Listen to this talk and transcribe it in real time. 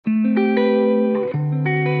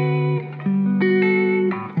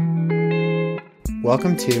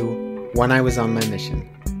Welcome to When I Was on My Mission,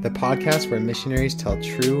 the podcast where missionaries tell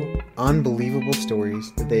true, unbelievable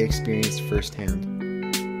stories that they experienced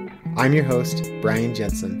firsthand. I'm your host, Brian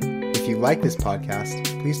Jensen. If you like this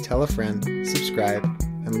podcast, please tell a friend, subscribe,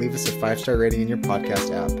 and leave us a 5-star rating in your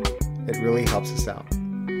podcast app. It really helps us out.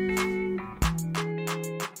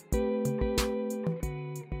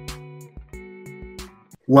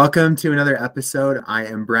 Welcome to another episode. I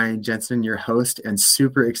am Brian Jensen, your host, and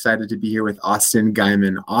super excited to be here with Austin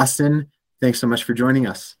Guyman. Austin, thanks so much for joining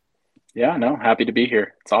us. Yeah, no, happy to be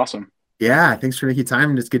here. It's awesome. Yeah, thanks for making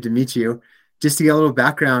time. It's good to meet you. Just to get a little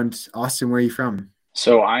background, Austin, where are you from?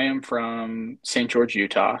 So I am from St. George,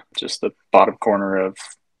 Utah, just the bottom corner of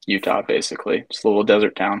Utah, basically. Just a little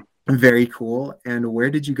desert town. Very cool. And where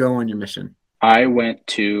did you go on your mission? I went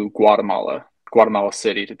to Guatemala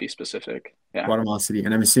City to be specific. Yeah. Guatemala City.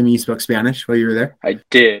 And I'm assuming you spoke Spanish while you were there? I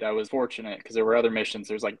did. I was fortunate because there were other missions.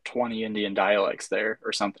 There's like 20 Indian dialects there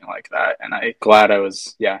or something like that. And it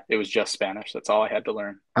was just Spanish. That's all I had to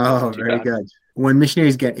learn. Oh, very good. When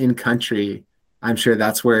missionaries get in country, I'm sure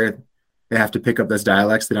that's where they have to pick up those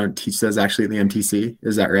dialects. They don't teach those actually at the MTC.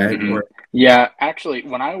 Is that right? Mm-hmm. Yeah, actually,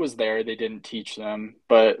 when I was there, they didn't teach them.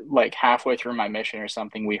 But like halfway through my mission or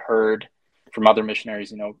something, we heard from other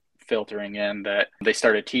missionaries, filtering in that they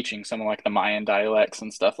started teaching some of like the Mayan dialects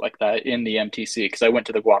and stuff like that in the MTC, because I went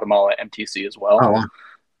to the Guatemala MTC as well. Oh, wow.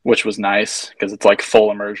 Which was nice because it's like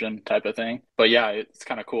full immersion type of thing. But yeah, it's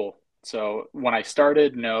kind of cool. So when I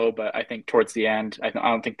started, no, but I think towards the end, I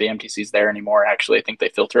don't think the MTC is there anymore. Actually, I think they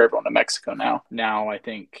filter everyone to Mexico now. Now I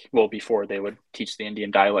think, before they would teach the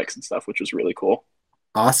Indian dialects and stuff, which was really cool.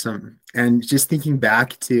 Awesome. And just thinking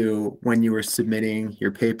back to when you were submitting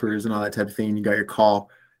your papers and all that type of thing, and you got your call,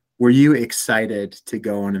 were you excited to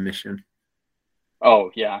go on a mission?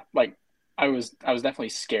 Oh yeah. Like I was definitely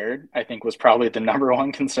scared, I think was probably the number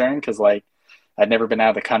one concern. Cause like I'd never been out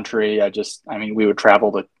of the country. We would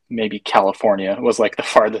travel to maybe California. It was like the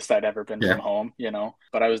farthest I'd ever been from home,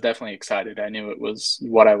 but I was definitely excited. I knew it was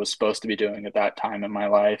what I was supposed to be doing at that time in my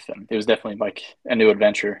life. And it was definitely like a new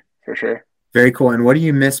adventure for sure. Very cool. And what do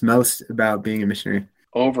you miss most about being a missionary?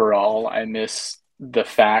 Overall, I miss the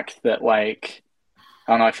fact that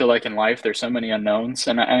I don't know, I feel like in life there's so many unknowns,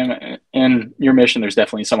 and in your mission there's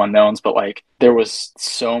definitely some unknowns, but like there was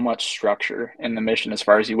so much structure in the mission as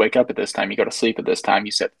far as you wake up at this time, you go to sleep at this time,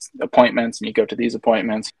 you set appointments and you go to these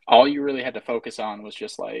appointments. All you really had to focus on was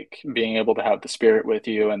just like being able to have the Spirit with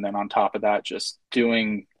you, and then on top of that just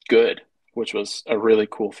doing good, which was a really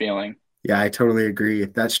cool feeling. Yeah, I totally agree.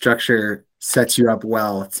 That structure sets you up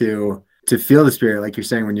well to feel the Spirit, like you're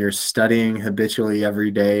saying, when you're studying habitually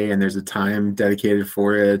every day and there's a time dedicated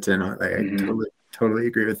for it. And I totally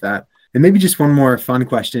agree with that. And maybe just one more fun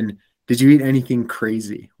question. Did you eat anything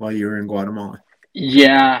crazy while you were in Guatemala?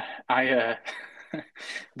 Yeah,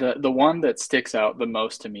 the one that sticks out the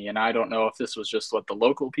most to me, and I don't know if this was just what the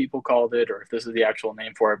local people called it or if this is the actual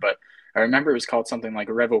name for it, but I remember it was called something like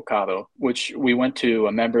revocado, which we went to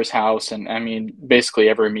a member's house. And basically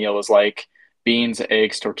every meal was like beans,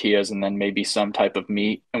 eggs, tortillas, and then maybe some type of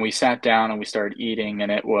meat. And we sat down and we started eating,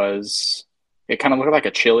 and it kind of looked like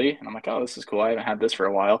a chili. And I'm like, oh, this is cool. I haven't had this for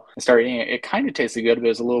a while. I started eating it. It kind of tasted good, but it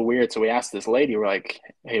was a little weird. So we asked this lady, we're like,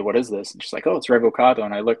 hey, what is this? And she's like, oh, it's revocado.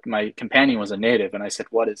 And I looked, my companion was a native, and I said,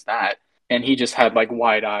 what is that? And he just had like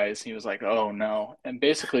wide eyes. He was like, oh no. And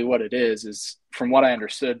basically what it is from what I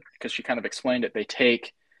understood, because she kind of explained it, they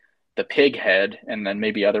take the pig head and then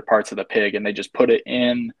maybe other parts of the pig, and they just put it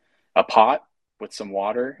in a pot with some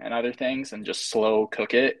water and other things and just slow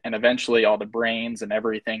cook it. And eventually all the brains and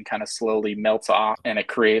everything kind of slowly melts off, and it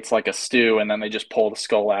creates like a stew. And then they just pull the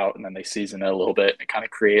skull out and then they season it a little bit. It kind of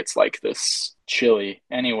creates like this chili.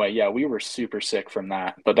 Anyway, yeah, we were super sick from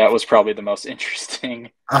that, but that was probably the most interesting,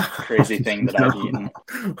 crazy thing that I've eaten.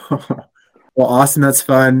 Well, Austin, that's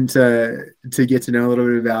fun to get to know a little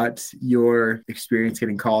bit about your experience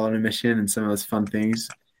getting called on a mission and some of those fun things.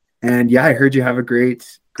 And yeah, I heard you have a great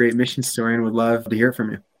mission story and would love to hear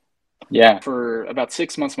from you. Yeah, for about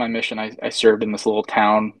 6 months of my mission, I served in this little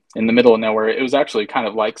town in the middle of nowhere. It was actually kind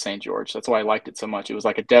of like St. George. That's why I liked it so much. It was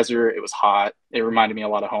like a desert. It was hot. It reminded me a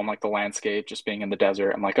lot of home, like the landscape, just being in the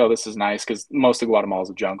desert. I'm like, oh, this is nice, because most of Guatemala is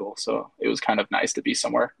a jungle. So it was kind of nice to be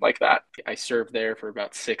somewhere like that. I served there for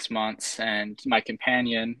about 6 months, and my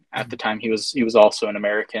companion at the time, he was also an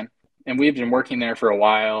American. And we've been working there for a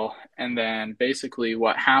while. And then basically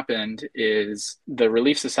what happened is the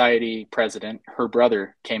Relief Society president, her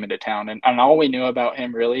brother, came into town. And all we knew about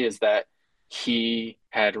him really is that he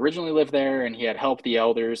had originally lived there and he had helped the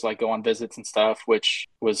elders like go on visits and stuff, which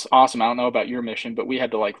was awesome. I don't know about your mission, but we had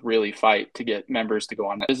to like really fight to get members to go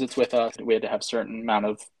on visits with us. We had to have a certain amount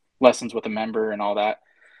of lessons with a member and all that.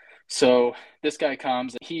 So this guy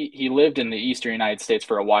comes. He lived in the eastern United States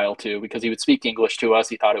for a while too, because he would speak English to us.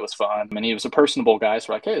 He thought it was fun, and he was a personable guy. So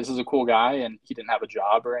we're like, hey, this is a cool guy, and he didn't have a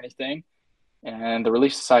job or anything. And the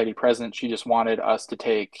Relief Society president, she just wanted us to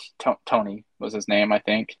take Tony was his name, I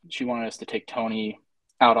think. She wanted us to take Tony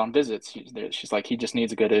out on visits. She's like, he just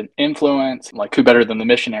needs a good influence. Like, who better than the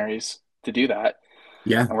missionaries to do that?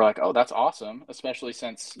 Yeah. And we're like, oh, that's awesome, especially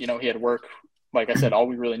since, he had work. Like I said, all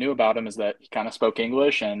we really knew about him is that he kind of spoke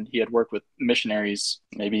English, and he had worked with missionaries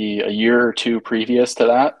maybe a year or two previous to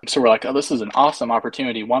that. So we're like, oh, this is an awesome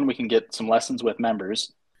opportunity. One, we can get some lessons with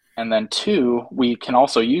members. And then two, we can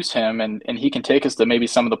also use him, and he can take us to maybe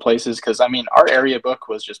some of the places. Because, our area book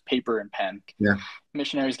was just paper and pen. Yeah.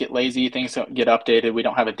 Missionaries get lazy. Things don't get updated. We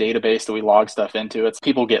don't have a database that we log stuff into. It's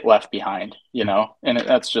people get left behind, and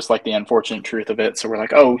that's just like the unfortunate truth of it. So we're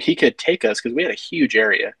like, oh, he could take us, because we had a huge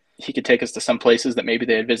area. He could take us to some places that maybe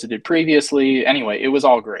they had visited previously. Anyway, it was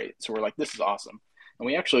all great. So we're like, this is awesome. And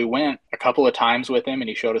we actually went a couple of times with him, and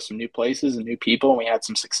he showed us some new places and new people, and we had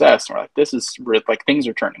some success. And we're like, this is like, things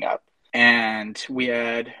are turning up. And we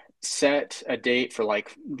had set a date for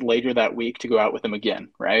like later that week to go out with him again,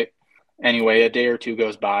 right? Anyway, a day or two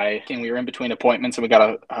goes by, and we were in between appointments, and we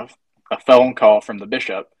got a phone call from the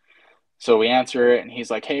bishop. So we answer it, and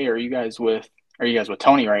he's like, hey, are you guys with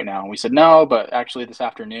Tony right now? And we said, no, but actually this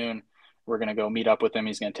afternoon we're going to go meet up with him.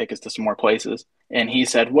 He's going to take us to some more places. And he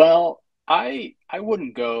said, well, I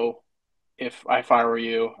wouldn't go if I were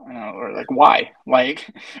you. Or like, why? Like,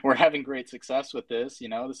 we're having great success with this.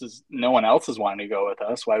 This is, no one else is wanting to go with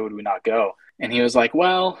us. Why would we not go? And he was like,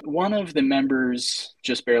 well, one of the members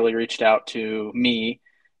just barely reached out to me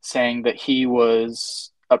saying that he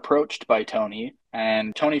was approached by Tony,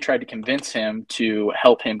 and Tony tried to convince him to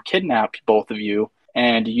help him kidnap both of you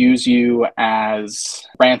and use you as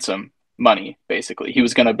ransom money. Basically, he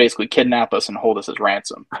was going to basically kidnap us and hold us as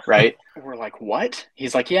ransom, right? We're like, what?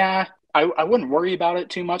 He's like, yeah, I wouldn't worry about it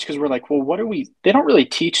too much, because we're like, well, they don't really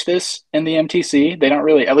teach this in the MTC. They don't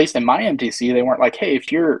really, at least in my MTC, they weren't like, hey,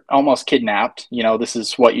 if you're almost kidnapped, this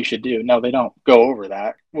is what you should do. No, they don't go over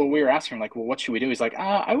that. Well, we were asking him, like, well, what should we do? He's like,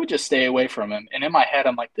 I would just stay away from him. And in my head,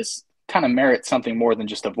 I'm like, this kind of merits something more than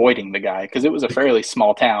just avoiding the guy, because it was a fairly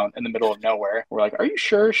small town in the middle of nowhere. We're like, are you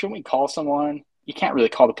sure? Shouldn't we call someone? You can't really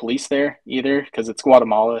call the police there either, because it's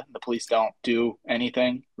Guatemala. The police don't do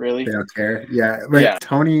anything, really. They don't care. Yeah. Like,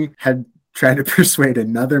 Tony had tried to persuade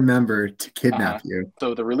another member to kidnap you.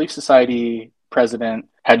 So the Relief Society president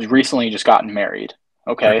had recently just gotten married.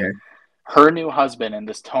 Okay. Her new husband and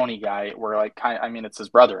this Tony guy were like, it's his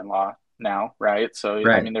brother-in-law now, right? So,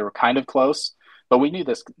 right. They were kind of close. But we knew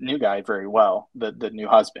this new guy very well, the new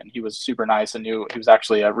husband. He was super nice, and he was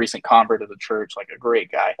actually a recent convert of the church, like a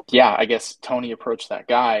great guy. Yeah, I guess Tony approached that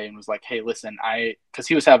guy and was like, hey, listen, because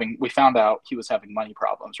we found out he was having money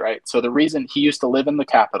problems, right? So the reason he used to live in the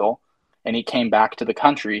capital, and he came back to the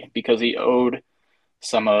country because he owed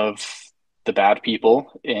some of the bad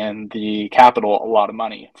people in the capital a lot of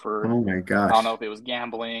money for, oh my gosh, I don't know if it was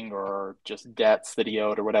gambling or just debts that he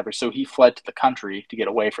owed or whatever. So he fled to the country to get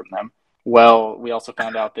away from them. Well, we also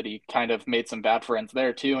found out that he kind of made some bad friends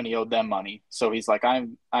there too, and he owed them money. So he's like,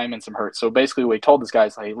 I'm in some hurt. So basically what he told this guy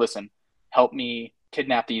is, hey, listen, help me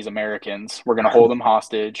kidnap these Americans. We're going to hold them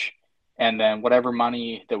hostage. And then whatever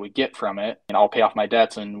money that we get from it, and I'll pay off my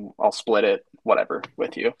debts, and I'll split it, whatever,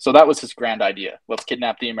 with you. So that was his grand idea. Let's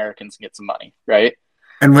kidnap the Americans and get some money, right?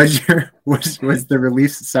 And was the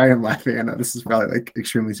Relief Society? I'm laughing. I know this is probably like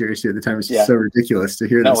extremely serious at the time. It's just so ridiculous to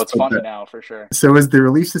hear this. No, it's funny now for sure. So was the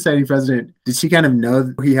Relief Society president, did she kind of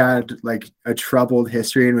know he had like a troubled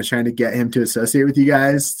history and was trying to get him to associate with you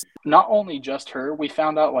guys? Not only just her, we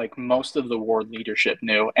found out like most of the ward leadership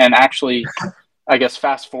knew. And actually, I guess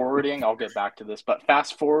fast forwarding, I'll get back to this, but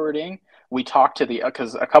fast forwarding, we talked to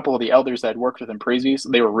because a couple of the elders that had worked with him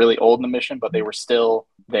previously, they were really old in the mission, but they were still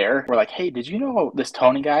there. We're like, hey, did you know this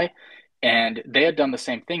Tony guy? And they had done the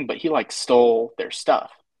same thing, but he like stole their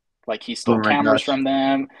stuff. Like he stole cameras from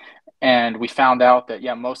them. And we found out that,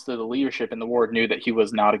 most of the leadership in the ward knew that he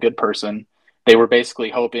was not a good person. They were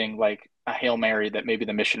basically hoping like a Hail Mary that maybe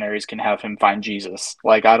the missionaries can have him find Jesus.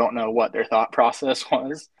 Like, I don't know what their thought process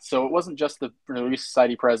was. So it wasn't just the Relief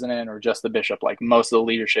Society president or just the bishop. Like most of the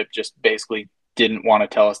leadership just basically didn't want to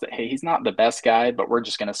tell us that, hey, he's not the best guy, but we're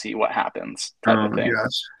just going to see what happens type of thing.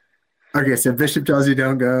 Gosh. Okay, so bishop tells you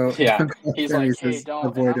don't go. Yeah. Don't go. He's like, hey,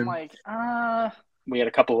 don't. And I'm like, we had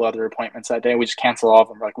a couple of other appointments that day. We just canceled all of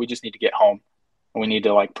them. We're like, we just need to get home. And we need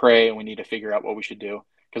to like pray, and we need to figure out what we should do.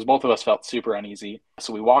 Because both of us felt super uneasy.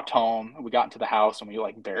 So we walked home, we got into the house, and we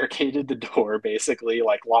like barricaded the door, basically,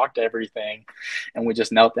 like locked everything. And we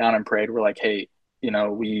just knelt down and prayed. We're like, hey,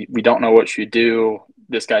 we don't know what you do.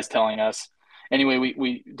 This guy's telling us. Anyway,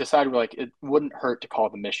 we decided we're like, it wouldn't hurt to call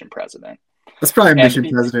the mission president. That's probably a And mission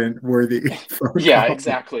president worthy phone yeah, call.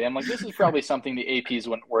 exactly. I'm like, this is probably something the APs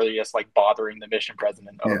wouldn't worry us like bothering the mission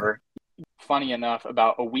president Yeah. over. Funny enough,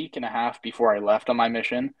 about a week and a half before I left on my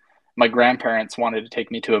mission, my grandparents wanted to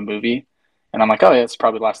take me to a movie. And I'm like, oh, yeah, it's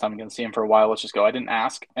probably the last time I'm going to see him for a while. Let's just go. I didn't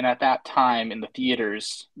ask. And at that time in the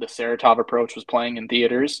theaters, the Saratov Approach was playing in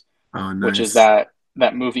theaters, Oh, which is nice.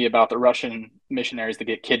 that movie about the Russian missionaries that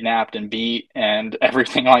get kidnapped and beat and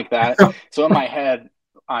everything like that. So in my head,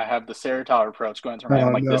 I have the Saratov Approach going through my head.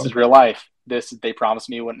 I'm Oh like, this is no. real life. They promised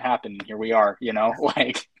me it wouldn't happen. And here we are,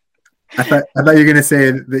 like, I thought you were gonna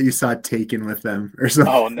say that you saw Taken with them or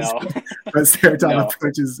something. oh no, But Serotonin no.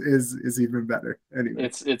 approach is even better. Anyway.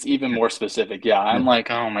 It's even more specific. Yeah, Yeah. I'm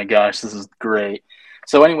like, oh my gosh, this is great.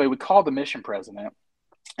 So anyway, we called the mission president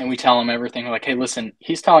and we tell him everything. We're like, hey, listen,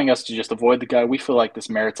 he's telling us to just avoid the guy. We feel like this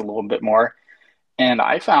merits a little bit more. And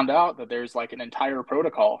I found out that there's like an entire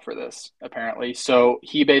protocol for this, apparently. So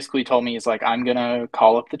he basically told me, he's like, I'm gonna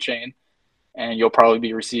call up the chain and you'll probably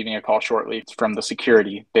be receiving a call shortly from the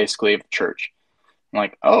security, basically, of the church. I'm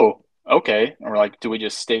like, oh, okay. And we're like, do we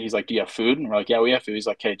just stay? He's like, do you have food? And we're like, yeah, we have food. He's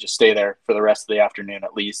like, hey, just stay there for the rest of the afternoon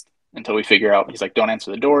at least until we figure out. He's like, don't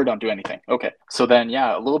answer the door, don't do anything. Okay. So then,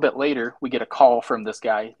 yeah, a little bit later, we get a call from this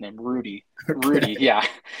guy named Rudy. Okay. Rudy, yeah.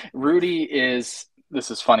 Rudy is,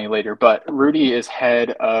 this is funny later, but Rudy is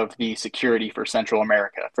head of the security for Central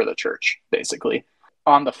America for the church, basically.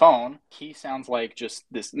 On the phone, he sounds like just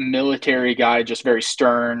this military guy, just very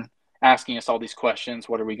stern, asking us all these questions.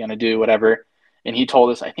 What are we going to do? Whatever. And he told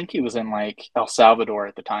us, I think he was in like El Salvador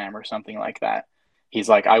at the time or something like that. He's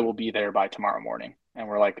like, I will be there by tomorrow morning. And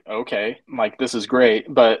we're like, okay, like this is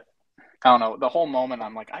great. But I don't know, the whole moment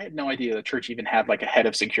I'm like, I had no idea the church even had like a head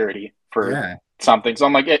of security for Yeah. something. So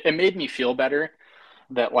I'm like, it made me feel better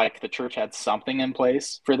that like the church had something in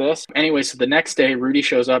place for this. Anyway, so the next day, Rudy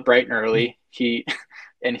shows up bright and early. He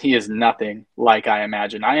is nothing like I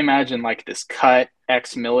imagine. I imagine like this cut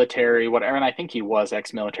ex-military, whatever. And I think he was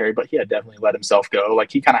ex-military, but he had definitely let himself go.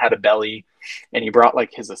 Like he kind of had a belly, and he brought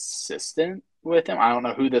like his assistant with him. I don't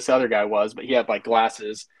know who this other guy was, but he had like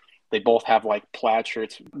glasses. They both have like plaid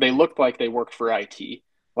shirts. They looked like they worked for IT.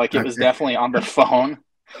 Like it was Okay. definitely on the phone,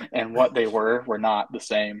 and what they were not the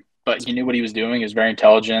same. But he knew what he was doing. He was very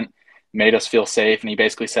intelligent, made us feel safe, and he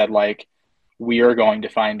basically said like, we are going to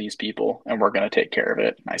find these people and we're going to take care of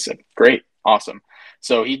it. And I said, great, awesome.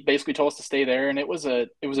 So he basically told us to stay there, and it was a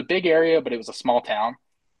big area, but it was a small town.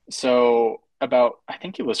 So I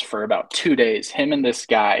think it was for about 2 days, him and this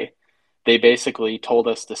guy, they basically told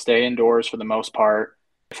us to stay indoors for the most part.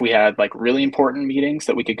 If we had like really important meetings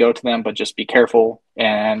that we could go to them, but just be careful.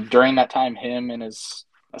 And during that time, him and his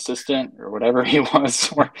assistant or whatever he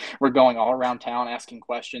was were going all around town asking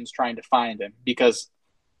questions, trying to find him because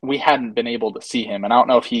we hadn't been able to see him. And I don't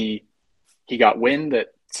know if he got wind that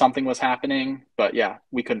something was happening, but yeah,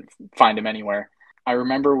 we couldn't find him anywhere. I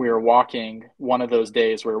remember we were walking one of those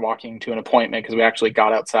days, we were walking to an appointment because we actually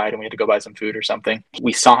got outside and we had to go buy some food or something.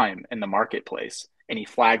 We saw him in the marketplace and he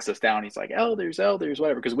flags us down. He's like, elders,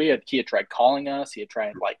 whatever. Because he had tried calling us. He had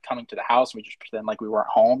tried like coming to the house. And we just pretend like we weren't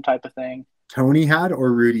home type of thing. Tony had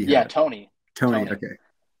or Rudy Yeah, had? Tony. Tony. Okay.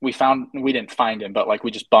 We didn't find him, but like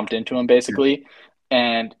we just bumped into him basically.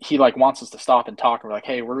 And he like wants us to stop and talk. And we're like,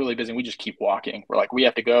 hey, we're really busy. And we just keep walking. We're like, we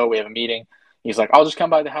have to go. We have a meeting. He's like, I'll just come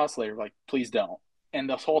by the house later. We're like, please don't. And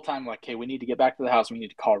this whole time, like, hey, we need to get back to the house. We need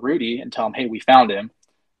to call Rudy and tell him, hey, we found him.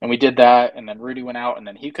 And we did that. And then Rudy went out and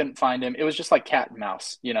then he couldn't find him. It was just like cat and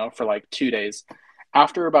mouse, for like 2 days.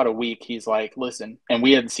 After about a week, he's like, listen, and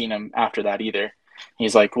we hadn't seen him after that either.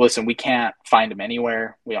 He's like, listen, we can't find him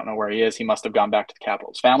anywhere. We don't know where he is. He must have gone back to the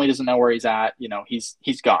capital. His family doesn't know where he's at.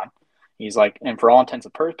 He's gone. He's like, and for all intents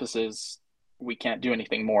and purposes, we can't do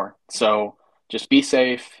anything more. So just be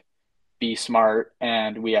safe, be smart,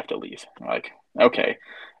 and we have to leave. I'm like, okay.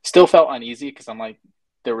 Still felt uneasy because I'm like,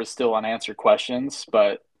 there was still unanswered questions,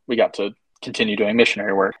 but we got to continue doing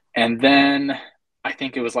missionary work. And then I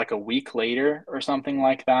think it was like a week later or something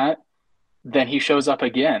like that. Then he shows up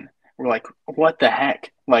again. We're like, what the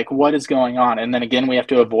heck? Like, what is going on? And then again, we have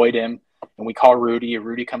to avoid him. And we call Rudy.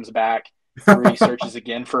 Rudy comes back. Rudy searches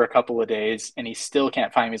again for a couple of days, and he still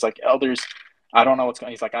can't find him. He's like, elders, I don't know what's going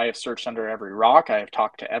on. He's like, I have searched under every rock. I have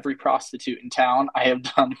talked to every prostitute in town. I have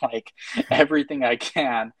done like everything I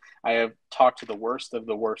can. I have talked to the worst of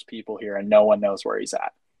the worst people here, and no one knows where he's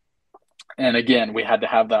at. And again, we had to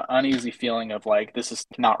have that uneasy feeling of like, this is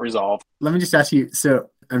not resolved. Let me just ask you. So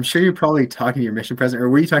I'm sure you're probably talking to your mission president, or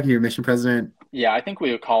were you talking to your mission president Yeah, I think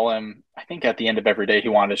we would call him. I think at the end of every day, he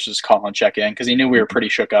wanted us to just call and check in because he knew we were pretty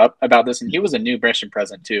shook up about this, and he was a new mission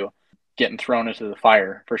present too, getting thrown into the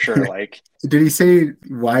fire for sure. Like, Did he say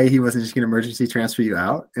why he wasn't just going to emergency transfer you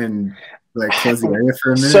out and like close the area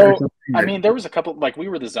for a minute or so something? I mean, there was a couple. Like, we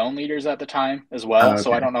were the zone leaders at the time as well, Oh,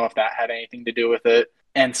 so I okay. don't know if that had anything to do with it.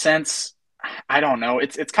 And since I don't know,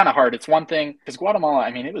 it's kind of hard. It's one thing because Guatemala.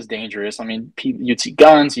 I mean, it was dangerous. I mean, you'd see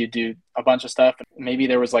guns, you'd do a bunch of stuff. Maybe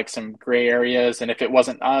there was like some gray areas, and if it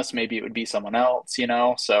wasn't us, maybe it would be someone else.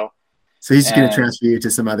 So. So he's just going to And transfer you to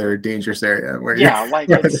some other dangerous area where you're.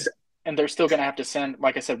 yeah, and they're still going to have to send,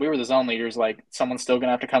 like I said, we were the zone leaders. Like, someone's still going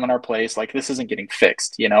to have to come in our place. Like, this isn't getting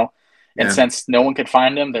fixed. And Yeah, since no one could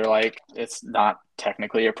find him, they're like, it's not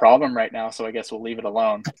technically a problem right now. So I guess we'll leave it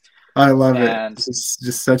alone. I love it. And It's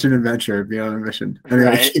just such an adventure being on a mission. Anyway,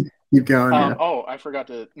 right. keep going. Yeah. Oh, I forgot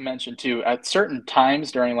to mention too, at certain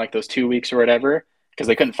times during like those 2 weeks or whatever, because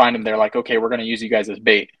they couldn't find him, they're like, okay, we're going to use you guys as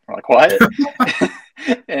bait. We're like, what?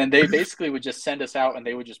 And they basically would just send us out and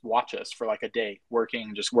they would just watch us for like a day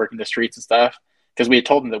just working the streets and stuff. Because we had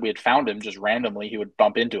told them that we had found him just randomly. He would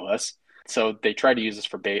bump into us. So they tried to use us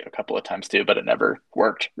for bait a couple of times too, but it never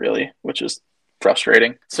worked really, which is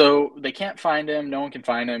frustrating. So they can't find him. No one can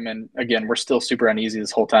find him. And again, we're still super uneasy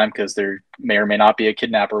this whole time because there may or may not be a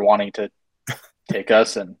kidnapper wanting to take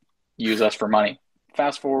us and use us for money.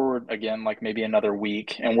 Fast forward again, like maybe another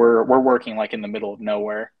week, and we're working like in the middle of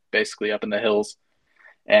nowhere, basically up in the hills.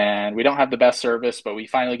 And we don't have the best service, but we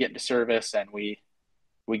finally get into service and we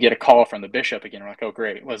get a call from the bishop again. We're like, oh,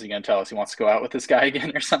 great. What's he going to tell us? He wants to go out with this guy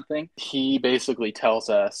again or something? He basically tells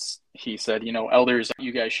us, he said, elders,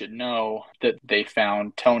 you guys should know that they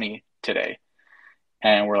found Tony today.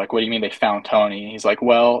 And we're like, what do you mean they found Tony? He's like,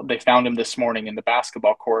 well, they found him this morning in the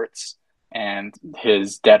basketball courts and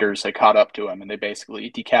his debtors had caught up to him and they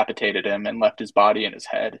basically decapitated him and left his body and his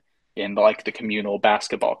head in like the communal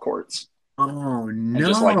basketball courts Oh and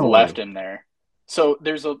just like no. left him there. So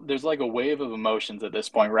there's like a wave of emotions at this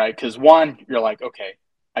point, right? Because one, you're like, okay,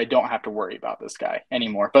 I don't have to worry about this guy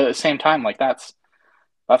anymore. But at the same time, like that's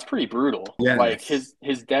pretty brutal. Like Yes.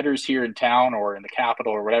 his debtors here in town or in the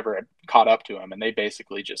capital or whatever had caught up to him and they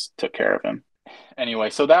basically just took care of him. Anyway,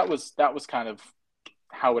 so that was kind of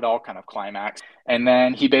how it all kind of climaxed. And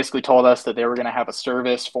then he basically told us that they were going to have a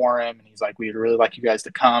service for him. And he's like, we'd really like you guys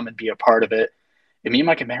to come and be a part of it. And me and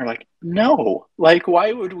my companion are like, no, like,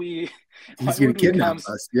 why would we He's going to kidnap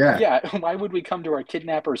come? us. Yeah. Yeah. Why would we come to our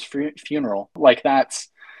kidnapper's funeral? Like, that's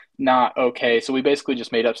not okay. So we basically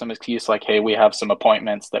just made up some excuse like, hey, we have some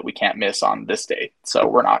appointments that we can't miss on this day. So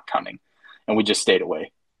we're not coming. And we just stayed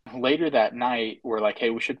away. Later that night, we're like,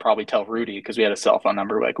 hey, we should probably tell Rudy because we had a cell phone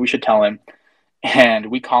number. Like, we should tell him.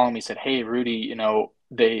 And we call him. We said, hey, Rudy,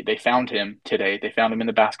 they found him today. They found him in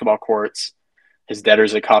the basketball courts. His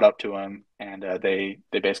debtors had caught up to him, and they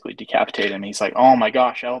basically decapitated him. He's like, oh my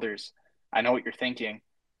gosh, elders, I know what you're thinking.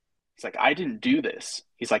 He's like, I didn't do this.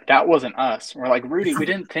 He's like, that wasn't us. We're like, Rudy, we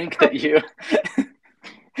didn't think that you.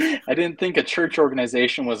 I didn't think a church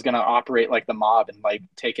organization was going to operate like the mob and like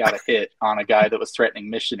take out a hit on a guy that was threatening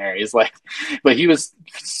missionaries. Like, but he was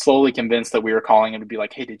slowly convinced that we were calling him to be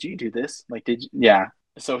like, hey, did you do this? Like, did you? Yeah.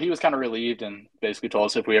 So he was kind of relieved and basically told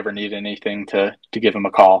us if we ever need anything to give him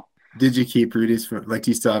a call. Did you keep Rudy's phone? Like,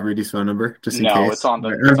 do you still have Rudy's phone number just in No, case? it's on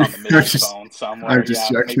the mission's phone I'm somewhere. just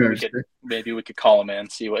Yeah, joking. maybe we could call him in and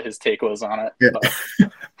see what his take was on it. Yeah.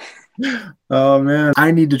 But Oh man,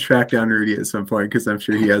 I need to track down Rudy at some point because I'm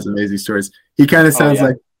sure he has amazing stories. He kind of sounds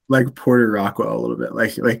yeah. like Porter Rockwell a little bit.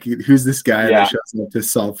 Like who's this guy Yeah. that shows up to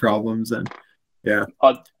solve problems? And yeah,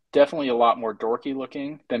 Definitely a lot more dorky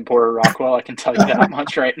looking than Porter Rockwell. I can tell you that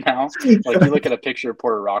much right now. Like, you look at a picture of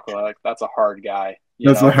Porter Rockwell, like, that's a hard guy,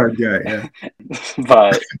 that's a hard guy. Yeah.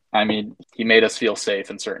 But I mean, he made us feel safe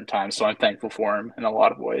in certain times, so I'm thankful for him in a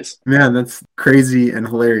lot of ways. Man, that's crazy and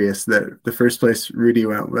hilarious that the first place Rudy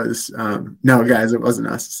went was, no, guys, it wasn't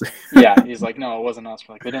us. Yeah, he's like, no, it wasn't us.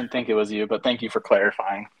 We're like, we didn't think it was you, but thank you for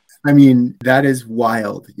clarifying. I mean, that is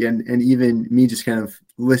wild. And even me just kind of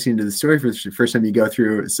listening to the story for the first time, you go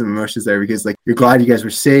through some emotions there because like you're glad you guys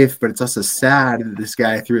were safe, but it's also sad that this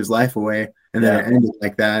guy threw his life away and then it ended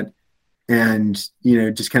like that. And,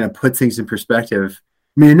 just kind of put things in perspective.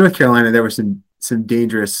 I mean, in North Carolina, there were some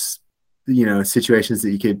dangerous, situations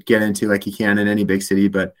that you could get into like you can in any big city,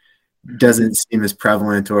 but doesn't seem as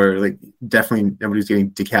prevalent or like definitely nobody's getting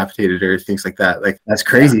decapitated or things like that. Like that's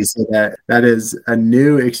crazy. Yeah. So that is a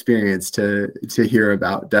new experience to hear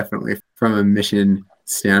about, definitely from a mission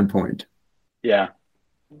standpoint. Yeah.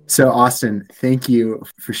 So Austin, thank you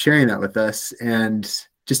for sharing that with us. And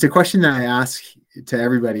just a question that I ask to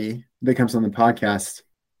everybody that comes on the podcast.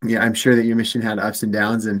 Yeah, I'm sure that your mission had ups and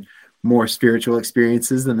downs. And more spiritual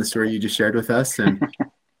experiences than the story you just shared with us, and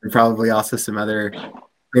probably also some other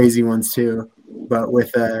crazy ones too. But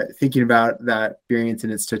with thinking about that experience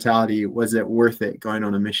in its totality, was it worth it going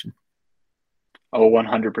on a mission? Oh,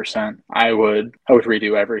 100%. I would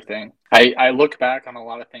redo everything. I look back on a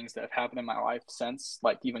lot of things that have happened in my life since,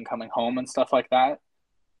 like even coming home and stuff like that.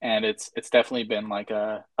 And it's definitely been like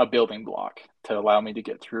a building block to allow me to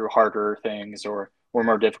get through harder things or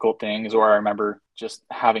more difficult things. Or I remember just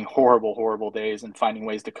having horrible days and finding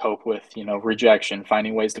ways to cope with, rejection,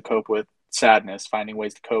 finding ways to cope with sadness, finding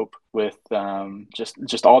ways to cope with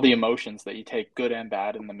just all the emotions that you take, good and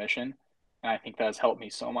bad, in the mission. And I think that has helped me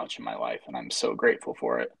so much in my life, and I'm so grateful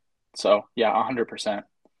for it. So yeah, 100%.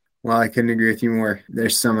 Well, I couldn't agree with you more.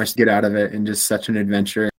 There's so much to get out of it and just such an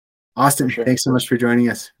adventure. For Austin, sure. thanks so much for joining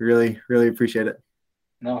us. Really, really appreciate it.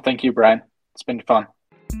 No, thank you, Brian. It's been fun.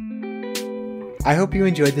 I hope you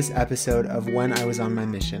enjoyed this episode of When I Was on My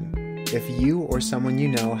Mission. If you or someone you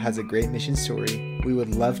know has a great mission story, we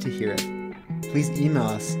would love to hear it. Please email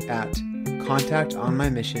us at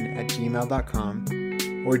contactonmymission@gmail.com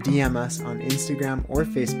or DM us on Instagram or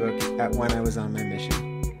Facebook at When I Was on My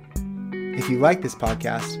Mission. If you like this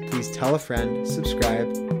podcast, please tell a friend, subscribe,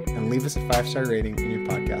 and leave us a 5-star rating in your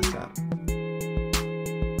podcast app.